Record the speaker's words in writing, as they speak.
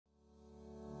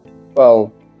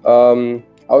Well,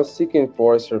 I was seeking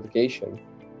for a certification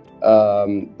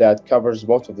that covers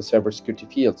most of the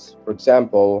cybersecurity fields. For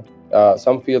example,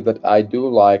 some fields that I do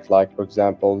like for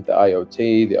example, the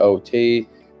IoT, the OT,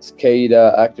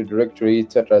 SCADA, Active Directory,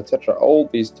 etc. All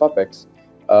these topics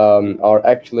are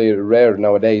actually rare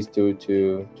nowadays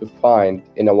to find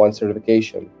in a one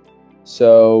certification.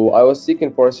 So I was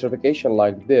seeking for a certification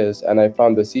like this, and I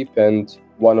found the CPENT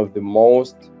one of the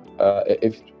most,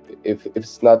 if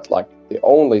it's not like the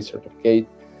only certificate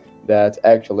that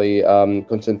actually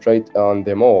concentrate on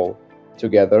them all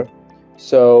together.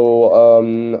 So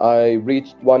I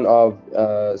reached one of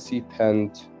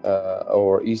CPENT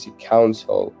or EC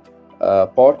Council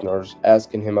partners,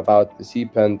 asking him about the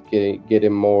CPENT,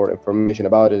 getting more information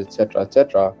about it,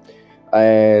 etc.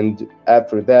 And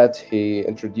after that, he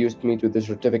introduced me to the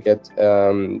certificate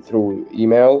through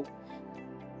email.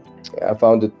 I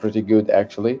found it pretty good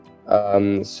actually.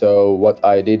 So what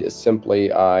I did is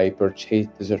simply I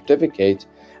purchased the certificate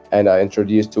and I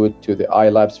introduced to it to the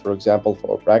iLabs, for example,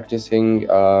 for practicing,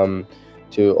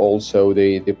 to also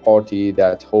the party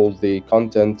that holds the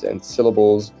content and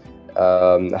syllables,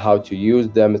 how to use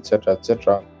them, etc.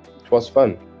 It was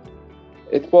fun.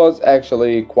 It was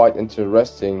actually quite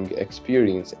interesting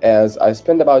experience as I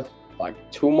spent about like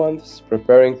 2 months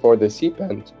preparing for the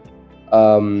CPENT,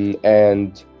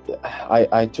 and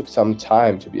I took some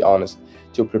time, to be honest,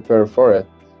 to prepare for it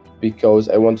because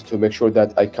I wanted to make sure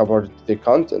that I covered the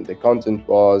content. The content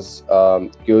was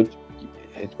good.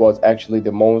 It was actually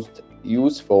the most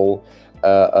useful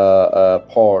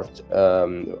part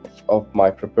of my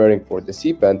preparing for the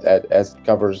CPENT, as it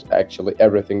covers actually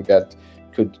everything that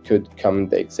could come in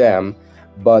the exam.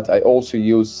 But I also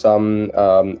use some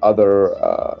other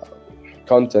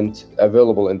content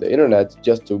available in the internet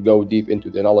just to go deep into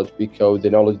the knowledge, because the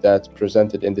knowledge that's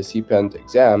presented in the CPENT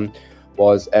exam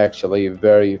was actually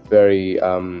very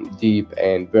deep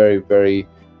and very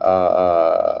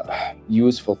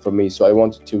useful for me. So I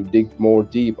wanted to dig more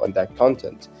deep on that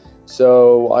content.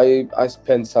 So I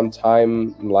spent some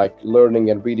time like learning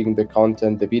and reading the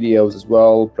content, the videos as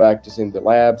well, practicing the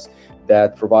labs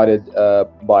that provided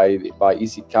by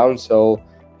EC Council,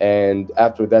 and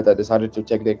after that I decided to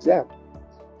take the exam.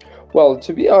 Well,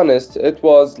 to be honest, it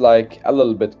was like a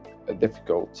little bit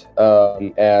difficult,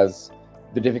 as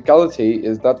the difficulty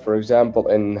is not, for example,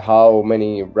 in how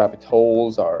many rabbit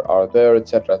holes are there,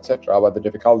 etc., but the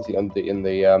difficulty in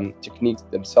the techniques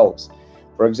themselves.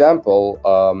 For example,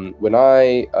 when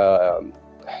I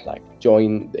like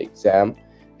join the exam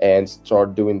and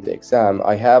start doing the exam,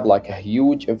 I have like a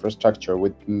huge infrastructure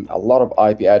with a lot of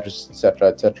IP addresses,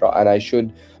 etc., and I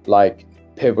should like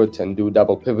pivot and do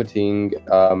double pivoting,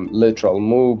 lateral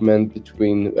movement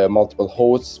between multiple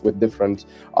hosts with different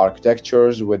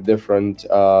architectures, with different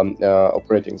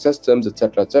operating systems,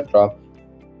 etc.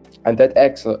 And that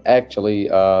actually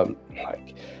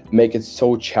like make it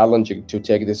so challenging to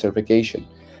take the certification.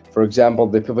 For example,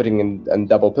 the pivoting and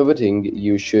double pivoting,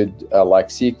 you should like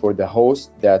seek for the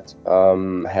host that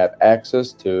have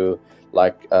access to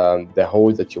like the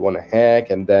host that you want to hack,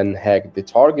 and then hack the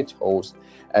target host,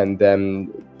 and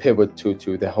then pivot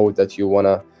to the host that you want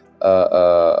to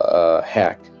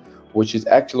hack, which is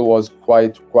actually was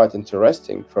quite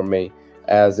interesting for me,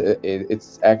 as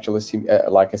it's actually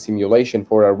like a simulation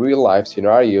for a real life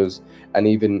scenarios, and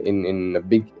even in a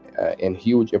big and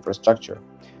huge infrastructure.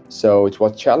 So it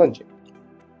was challenging.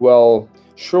 Well,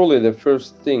 surely the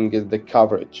first thing is the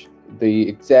coverage. The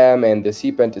exam and the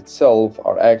CPENT itself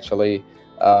are actually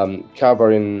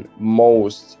covering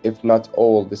most, if not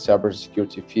all, the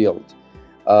cybersecurity field.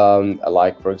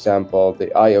 Like, for example, the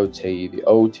IoT, the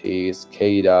OT,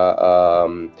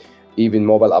 SCADA, even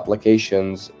mobile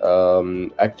applications,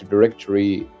 Active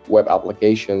Directory, web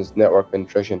applications, network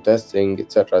penetration testing,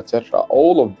 etc.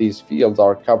 All of these fields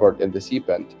are covered in the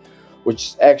CPENT,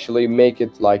 which actually make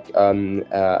it like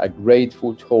a great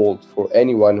foothold for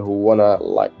anyone who wanna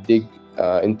like dig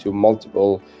into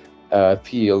multiple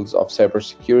fields of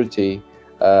cybersecurity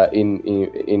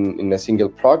in a single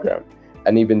program,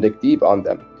 and even dig deep on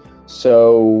them.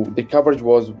 So the coverage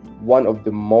was one of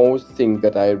the most things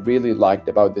that I really liked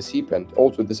about the CPENT.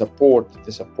 Also the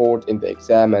support in the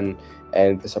exam,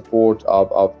 and the support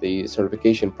of the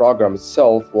certification program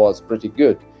itself was pretty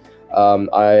good.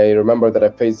 I remember that I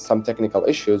faced some technical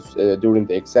issues during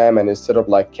the exam, and instead of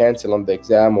like cancel on the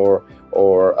exam or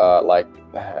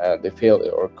the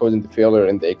failure or causing the failure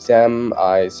in the exam,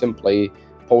 I simply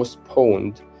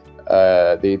postponed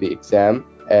the exam,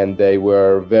 and they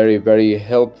were very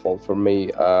helpful for me.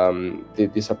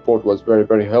 The support was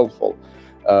very helpful,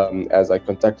 as I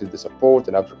contacted the support,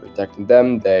 and after contacting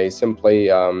them, they simply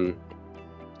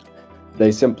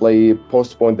They simply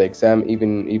postponed the exam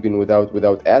even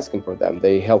without asking for them.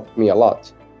 They helped me a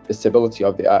lot. The stability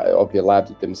of the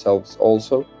labs themselves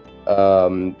also,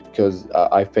 because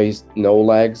I faced no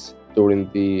lags during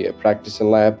the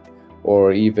practicing lab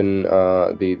or even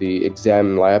the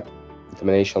exam lab,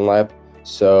 examination lab.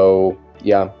 So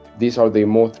yeah, these are the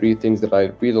more three things that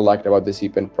I really liked about the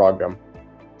CPENT program.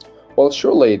 Well,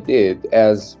 surely it did,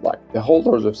 as like the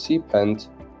holders of CPENT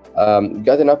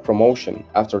got enough promotion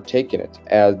after taking it,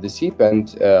 as the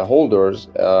CPENT holders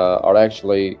are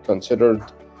actually considered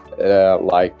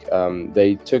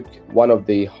they took one of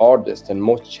the hardest and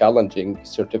most challenging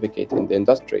certificate in the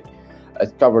industry.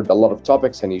 It covered a lot of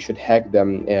topics, and you should hack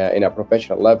them in a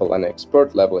professional level and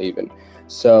expert level even.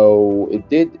 So it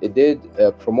did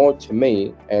promote to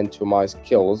me and to my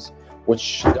skills,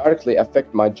 which directly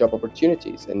affect my job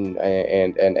opportunities and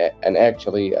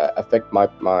actually affect my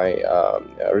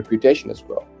reputation as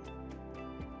well.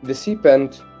 The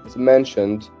CPENT, as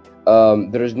mentioned,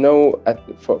 there is no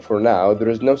for now there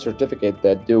is no certificate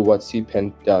that do what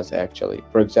CPENT does actually.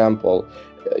 For example,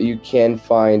 you can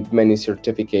find many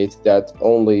certificates that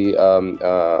only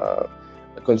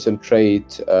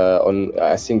concentrate on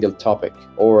a single topic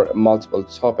or multiple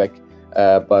topic,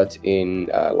 but in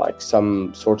like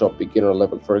some sort of beginner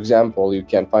level. For example, you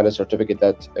can find a certificate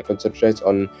that concentrates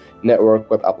on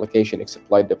network web application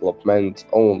exploit development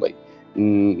only,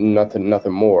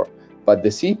 nothing more. But the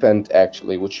CPENT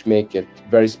actually, which make it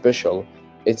very special,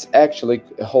 it actually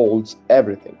holds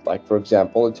everything. Like for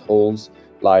example, it holds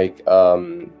like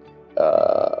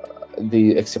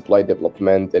the exploit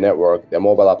development, the network, the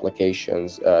mobile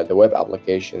applications, the web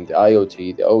application, the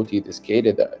IoT, the OT, the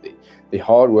SCADA, the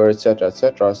hardware, etc.,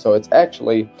 etc. So it's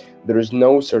actually, there is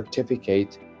no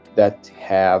certificate that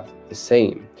have the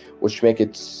same, which make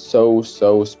it so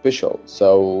special.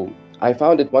 So I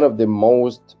found it one of the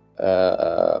most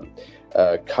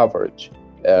coverage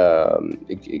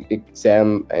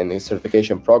exam and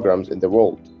certification programs in the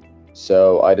world.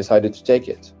 So I decided to take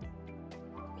it.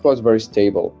 It was very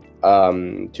stable.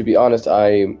 To be honest,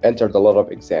 I entered a lot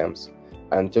of exams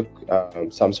and took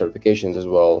some certifications as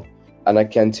well. And I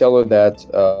can tell you that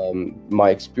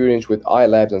my experience with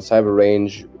iLabs and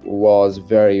CyberRange was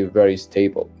very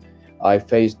stable. I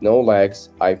faced no lags.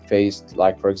 I faced,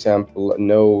 like for example,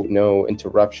 no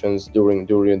interruptions during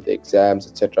the exams,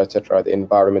 etc., etc. The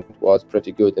environment was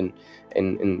pretty good and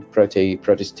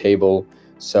pretty stable.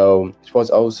 So it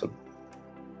was awesome.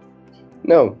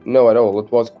 No at all.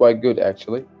 It was quite good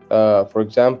actually. For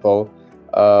example,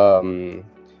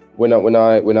 when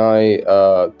I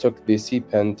took the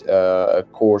CPENT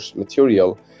course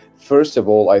material, first of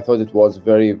all, I thought it was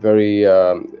I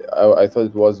thought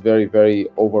it was very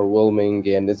overwhelming,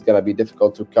 and it's gonna be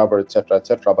difficult to cover, etc.,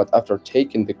 etc. But after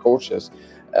taking the courses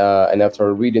and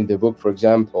after reading the book, for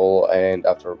example, and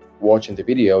after watching the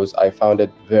videos, I found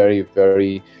it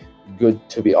very good,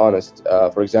 to be honest.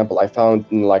 For example, I found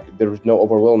like there is no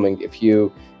overwhelming if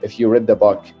you read the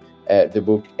book,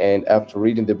 and after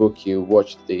reading the book you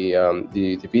watch the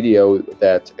video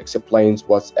that explains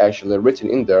what's actually written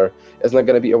in there. It's not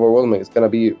going to be overwhelming. It's going to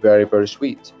be very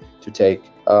sweet to take.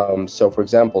 So for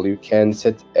example, you can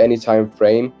set any time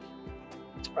frame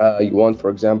you want. For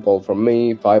example, for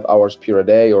me, 5 hours per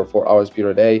day or 4 hours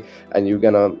per day, and you're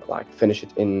gonna like finish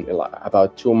it in like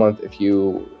about 2 months if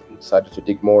you decided to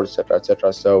dig more, etc.,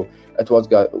 etc. So it was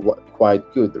quite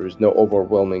good. There is no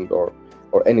overwhelming or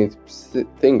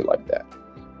anything like that.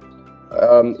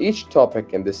 Each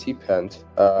topic in the CPENT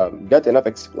got enough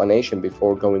explanation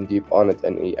before going deep on it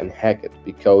and hack it,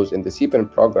 because in the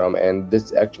CPENT program, and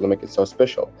this actually makes it so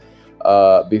special,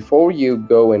 before you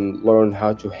go and learn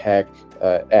how to hack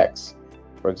X,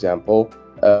 for example,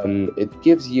 it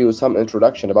gives you some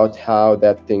introduction about how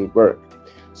that thing works.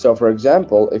 So for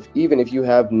example, even if you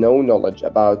have no knowledge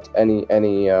about any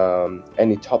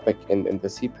topic in the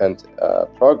CPENT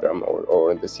program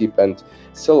or in the CPENT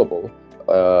syllable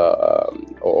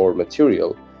or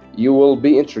material, you will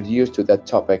be introduced to that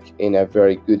topic in a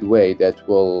very good way that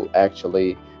will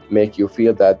actually make you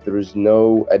feel that there is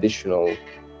no additional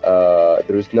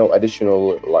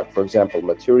like for example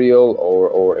material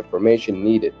or information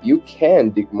needed. You can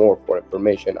dig more for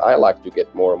information. I like to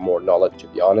get more and more knowledge, to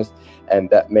be honest, and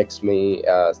that makes me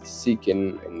seek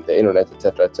in the internet,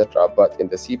 etc., etc. But in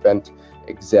the CPENT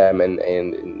exam and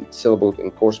in syllable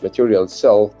and course material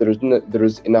itself, there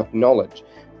is enough knowledge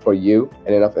for you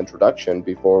and enough introduction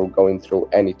before going through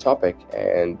any topic,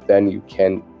 and then you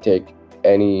can take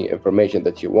any information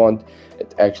that you want.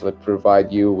 It actually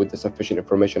provide you with the sufficient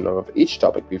information of each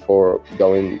topic before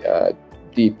going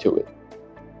deep to it.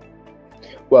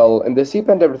 Well, in the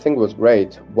CPENT everything was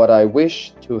great. What I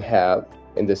wish to have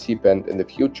in the CPENT in the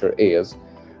future is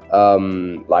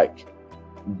like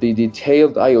the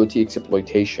detailed IoT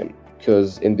exploitation.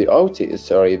 Because in the OT,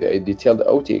 sorry, the detailed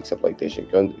OT exploitation,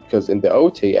 because in the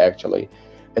OT actually,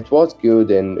 it was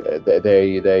good, and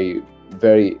they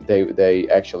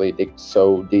actually dig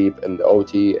so deep in the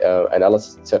OT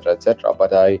analysis, etc., etc.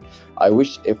 But I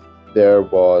wish if there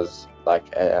was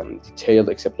like detailed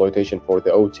exploitation for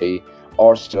the OT,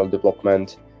 arsenal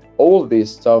development, all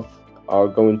this stuff are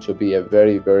going to be a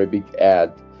very big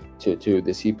add to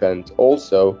the CPENT.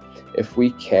 Also, if we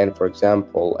can, for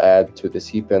example, add to the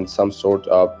CPENT some sort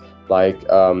of like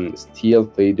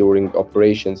stealthy during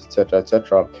operations, etc.,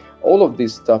 etc., all of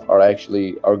these stuff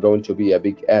are going to be a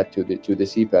big add to the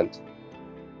CPENT.